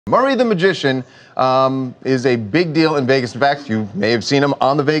Murray the Magician is a big deal in Vegas. In fact, you may have seen him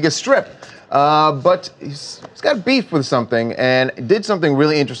on the Vegas Strip. But he's got beef with something and did something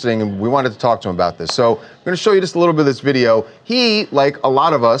really interesting, and we wanted to talk to him about this. So I'm going to show you just a little bit of this video. He, like a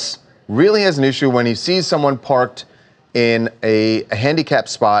lot of us, really has an issue when he sees someone parked in a handicapped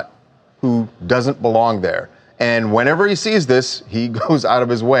spot who doesn't belong there. And whenever he sees this, he goes out of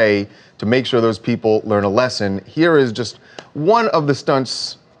his way to make sure those people learn a lesson. Here is just one of the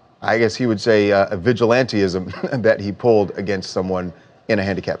stunts, I guess he would say, a vigilanteism that he pulled against someone in a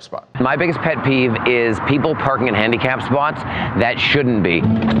handicapped spot. My biggest pet peeve is people parking in handicapped spots that shouldn't be.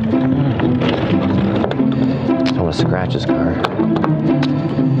 Someone scratch his car.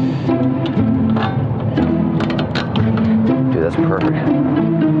 Dude, that's perfect.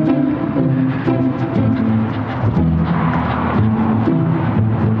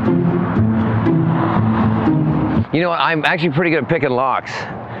 You know what? I'm actually pretty good at picking locks.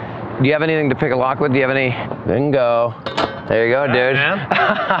 Do you have anything to pick a lock with? Do you have any? Bingo. There you go, dude.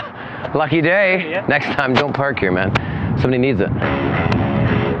 Lucky day. Yeah. Next time, don't park here, man. Somebody needs it.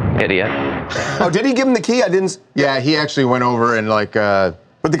 Idiot. Oh, did he give him the key? I didn't. Yeah, he actually went over and like.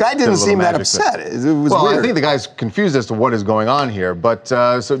 But the guy didn't seem that upset. It was well, weird. I think the guy's confused as to what is going on here. But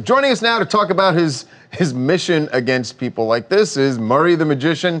so joining us now to talk about his mission against people like this is Murray the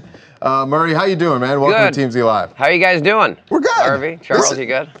Magician. Murray, how you doing, man? Welcome to TMZ Live. How you guys doing? We're good. Harvey, Charles, you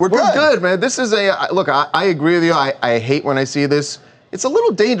good? We're good, man. This is look, I agree with you. I hate when I see this. It's a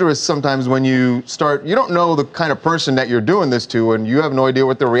little dangerous sometimes when you don't know the kind of person that you're doing this to, and you have no idea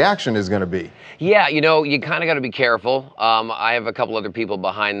what the reaction is going to be. Yeah, you know, you kind of got to be careful. I have a couple other people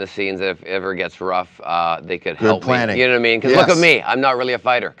behind the scenes that if it ever gets rough, they could help me. You know what I mean? Because look at me, I'm not really a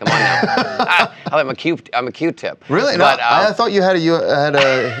fighter. Come on now. I'm a Q-tip. Really? But, no, I thought you had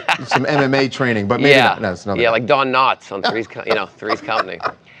some MMA training, but maybe not. No, it's not. Yeah, like Don Knotts on Three's Company.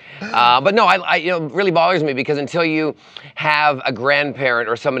 But no, it really bothers me because until you have a grandparent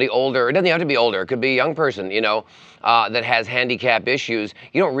or somebody older, it doesn't have to be older, it could be a young person, that has handicap issues,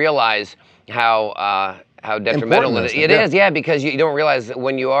 you don't realize how detrimental it is. Yeah, because you don't realize that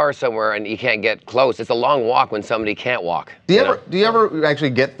when you are somewhere and you can't get close, it's a long walk when somebody can't walk. Do you ever actually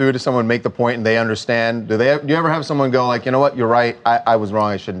get through to someone, make the point, and they understand? Do you ever have someone go like, you know what, you're right, I was wrong,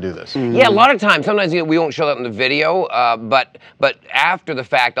 I shouldn't do this? Yeah, a lot of times. Sometimes we won't show that in the video, but after the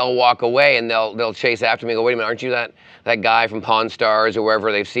fact, I'll walk away and they'll chase after me and go, wait a minute, aren't you that guy from Pawn Stars or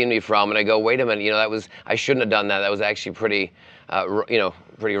wherever they've seen me from? And I go, wait a minute, I shouldn't have done that. That was actually pretty,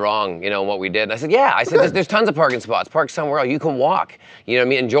 pretty wrong, what we did. And I said, yeah, there's tons of parking spots. Park somewhere else. You can walk. You know what I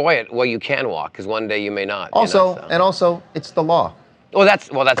mean? Enjoy it while you can walk, because one day you may not. Also, it's the law. Well,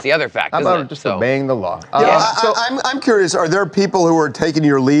 that's the other fact. How about just obeying the law? I'm curious. Are there people who are taking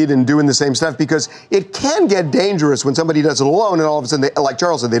your lead and doing the same stuff? Because it can get dangerous when somebody does it alone, and all of a sudden, like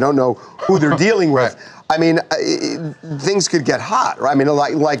Charles said, they don't know who they're dealing with. I mean, things could get hot, right? I mean,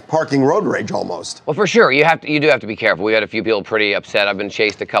 like parking road rage almost. Well, for sure, you do have to be careful. We had a few people pretty upset. I've been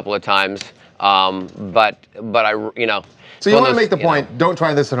chased a couple of times, but I. So you want to make the point, don't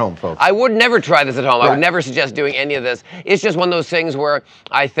try this at home, folks. I would never try this at home. I would never suggest doing any of this. It's just one of those things where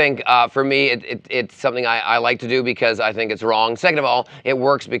I think, for me, it's something I like to do because I think it's wrong. Second of all, it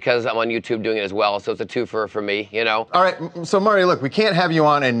works because I'm on YouTube doing it as well, so it's a twofer for me, All right, so Murray, look, we can't have you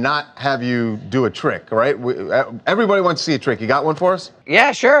on and not have you do a trick, all right? Everybody wants to see a trick. You got one for us?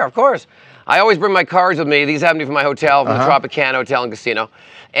 Yeah, sure, of course. I always bring my cards with me. These happen to be from my hotel, from the Tropicana Hotel and Casino.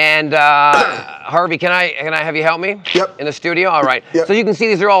 And Harvey, can I have you help me? Yep. In the studio? All right. Yep. So you can see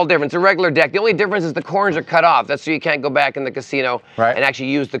these are all different. It's a regular deck. The only difference is the corners are cut off. That's so you can't go back in the casino and actually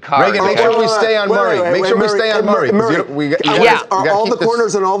use the card. Reagan, make sure we stay on Murray. Make sure we stay on Murray. Are all the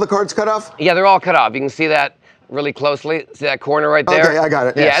corners and all the cards cut off? Yeah, they're all cut off. You can see that really closely. See that corner right there? Okay, I got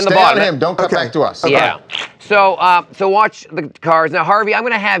it. Yeah, and the stay bottom. on him. Don't cut back to us. Okay. Yeah. So watch the cards. Now, Harvey, I'm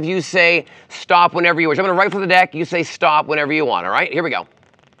going to have you say stop whenever you wish. I'm going to write for the deck. You say stop whenever you want, all right? Here we go.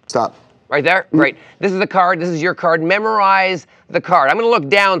 Stop. Right there? Great. This is the card. This is your card. Memorize the card. I'm going to look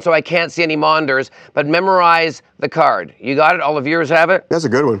down so I can't see any monitors, but memorize the card. You got it? All the viewers have it? That's a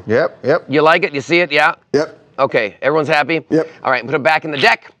good one. Yep. You like it? You see it? Yeah? Yep. Okay. Everyone's happy? Yep. All right. Put it back in the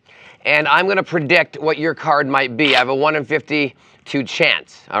deck, and I'm going to predict what your card might be. I have a 1 in 52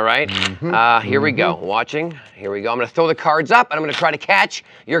 chance. All right? Here we go. Watching. Here we go. I'm going to throw the cards up, and I'm going to try to catch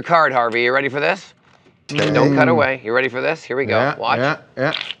your card, Harvey. You ready for this? Don't cut away. You ready for this? Here we go. Watch.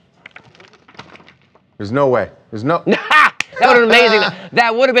 Yeah. There's no way. There's no. That would have been amazing.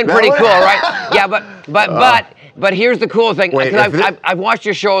 That would have been pretty cool, right? Yeah, but here's the cool thing. Wait, I've watched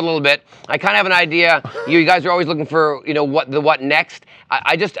your show a little bit. I kind of have an idea. You guys are always looking for what next.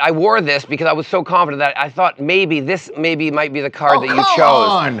 I wore this because I was so confident that I thought maybe this might be the card that you chose. Come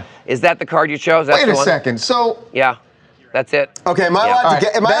on. Is that the card you chose? That's Wait the a one? second. So Yeah, that's it. Okay, am I Yeah. allowed, to,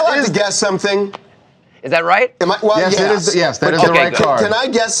 Right. am I That allowed is to guess something? Is that right? Am I, well, yes, it is. Yes, that is the Okay, right good. card. Can I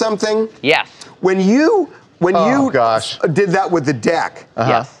guess something? Yes. When you gosh. did that with the deck,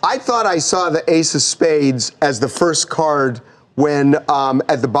 Yes. I thought I saw the ace of spades as the first card when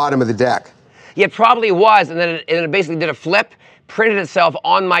at the bottom of the deck. Yeah, it probably was, and then it basically did a flip, printed itself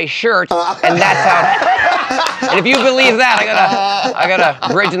on my shirt, and that's how. And if you believe that, I got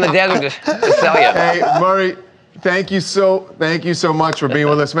a bridge in the desert to sell you. Hey, Murray, thank you so much for being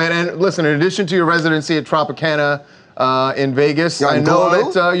with us, man. And listen, in addition to your residency at Tropicana in Vegas, You're on I know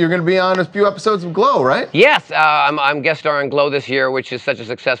Glow? that you're going to be on a few episodes of Glow, right? Yes, I'm guest star on Glow this year, which is such a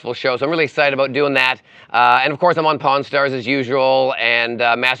successful show, so I'm really excited about doing that. And of course, I'm on Pawn Stars as usual, and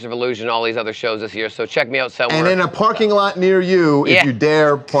Masters of Illusion, all these other shows this year. So check me out somewhere. And in a parking lot near you, if Yeah. you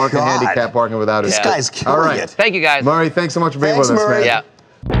dare park in God. handicap parking without This it. guy's killing All right. it. Thank you guys. Murray, thanks so much for being Thanks, with us, Murray. man. Yeah.